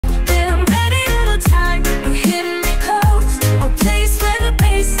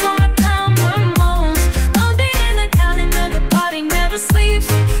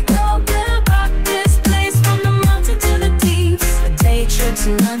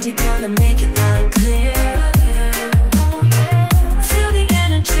Lundy, gonna make it loud clear. Feel the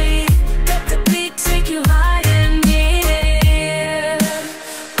energy, let the beat take you high and near.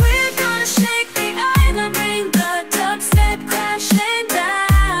 We're gonna shake the island, bring the dubstep crashing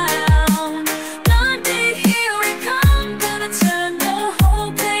down. Lundy, here we come, gonna turn the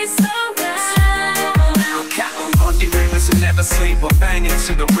whole place around. Cattle Lundy ravers who never sleep, we're banging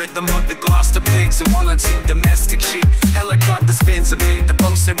to the rhythm of the Gloucester pigs and 1 or 2 domestic sheep. Helicopter spins amid the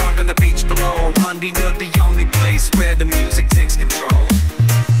boats that work on the beach below. Lundy, we're the only place where the music takes control.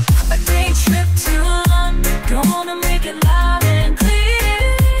 A day trip to London, gonna make it loud and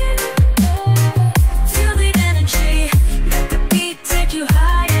clear. Feel the energy, let the beat take you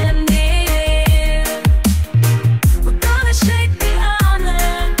high and near. We're gonna shake the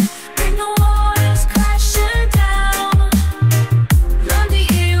island, bring the waters crashing down. Lundy,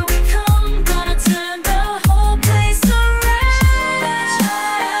 here we come, gonna turn the whole place around.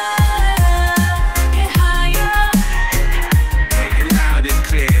 Get higher, Make it loud and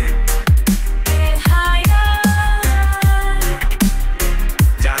clear. get higher.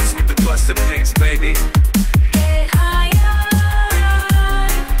 Dance with the Gloucester pigs, baby. Get higher,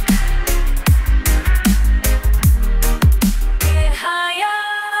 get higher.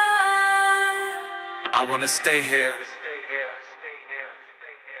 I wanna stay here.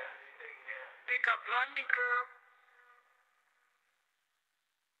 Pick up Lundy, girl.